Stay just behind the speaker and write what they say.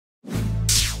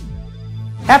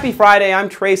Happy Friday, I'm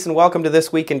Trace and welcome to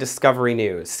This Week in Discovery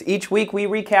News. Each week we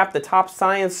recap the top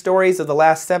science stories of the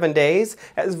last 7 days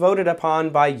as voted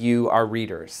upon by you, our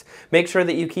readers. Make sure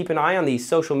that you keep an eye on the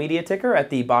social media ticker at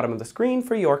the bottom of the screen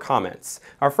for your comments.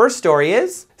 Our first story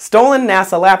is, stolen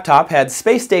NASA laptop had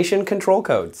space station control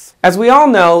codes. As we all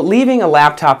know, leaving a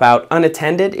laptop out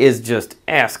unattended is just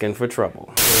asking for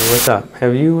trouble. Hey, what's up?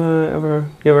 Have you ever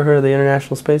heard of the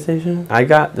International Space Station? I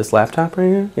got this laptop right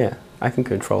here. Yeah. I can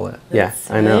control it. That's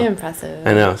I know. really impressive.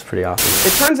 I know, it's pretty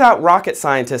awesome. It turns out rocket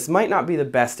scientists might not be the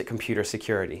best at computer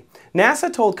security.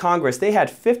 NASA told Congress they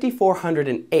had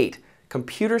 5,408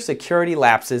 computer security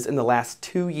lapses in the last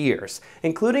 2 years,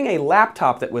 including a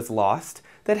laptop that was lost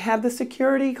that had the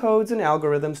security codes and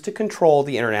algorithms to control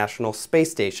the International Space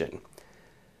Station.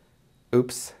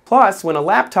 Oops. Plus, when a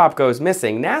laptop goes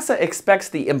missing, NASA expects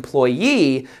the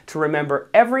employee to remember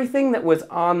everything that was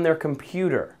on their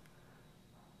computer.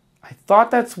 I thought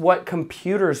that's what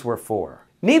computers were for.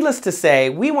 Needless to say,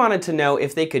 we wanted to know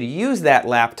if they could use that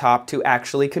laptop to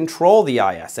actually control the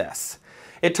ISS.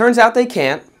 It turns out they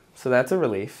can't, so that's a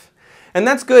relief. And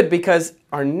that's good because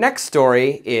our next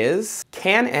story is,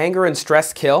 can anger and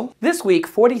stress kill? This week,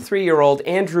 43-year-old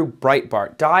Andrew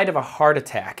Breitbart died of a heart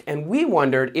attack, and we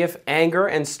wondered if anger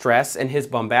and stress and his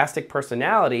bombastic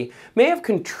personality may have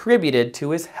contributed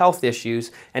to his health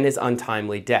issues and his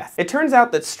untimely death. It turns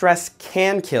out that stress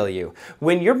can kill you.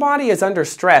 When your body is under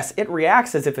stress, it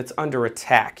reacts as if it's under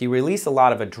attack. You release a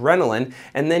lot of adrenaline,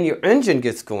 and then your engine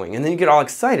gets going, and then you get all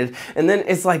excited, and then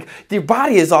it's like your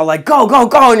body is all like, go, go,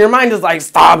 go, and your mind is like,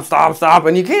 stop, stop, stop.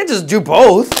 And you can't just do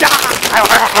both. The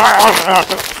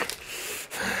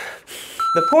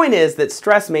point is that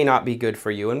stress may not be good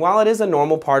for you, and while it is a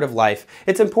normal part of life,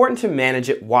 it's important to manage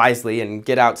it wisely and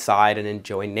get outside and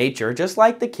enjoy nature, just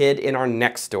like the kid in our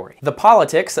next story. The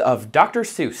politics of Dr.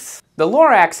 Seuss. The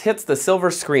Lorax hits the silver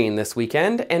screen this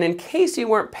weekend, and in case you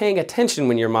weren't paying attention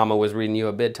when your mama was reading you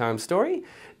a bedtime story,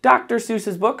 Dr.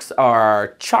 Seuss's books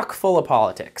are chock full of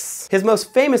politics. His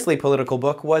most famously political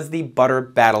book was the Butter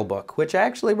Battle Book, which I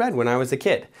actually read when I was a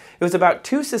kid. It was about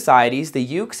two societies, the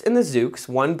Ukes and the Zooks.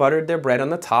 One buttered their bread on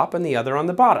the top and the other on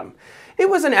the bottom. It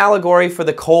was an allegory for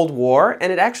the Cold War,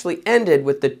 and it actually ended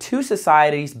with the two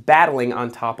societies battling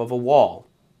on top of a wall.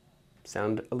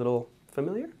 Sound a little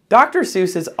familiar? Dr.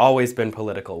 Seuss has always been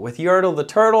political, with Yertle the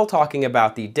Turtle talking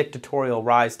about the dictatorial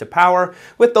rise to power,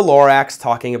 with the Lorax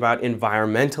talking about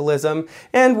environmentalism,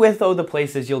 and with Oh the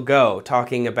Places You'll Go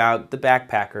talking about the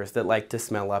backpackers that like to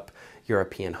smell up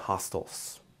European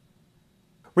hostels.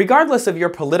 Regardless of your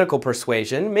political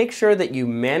persuasion, make sure that you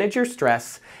manage your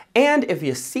stress, and if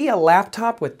you see a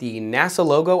laptop with the NASA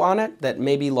logo on it that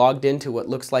may be logged into what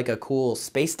looks like a cool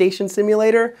space station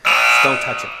simulator, just don't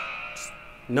touch it.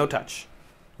 No touch.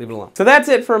 Leave it alone. So that's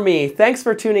it for me. Thanks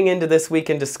for tuning in to This Week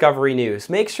in Discovery News.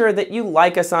 Make sure that you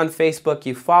like us on Facebook,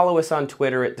 you follow us on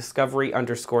Twitter at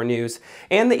Discovery_News,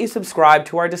 and that you subscribe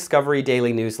to our Discovery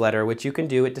Daily newsletter, which you can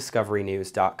do at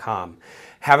discoverynews.com.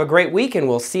 Have a great week, and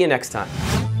we'll see you next time.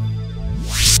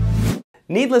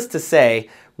 Needless to say,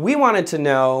 we wanted to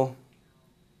know...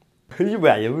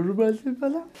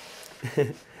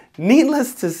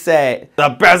 Needless to say, the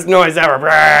best noise ever.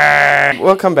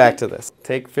 We'll come back to this.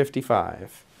 Take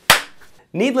 55.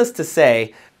 Needless to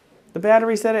say, the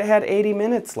battery said it had 80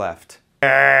 minutes left.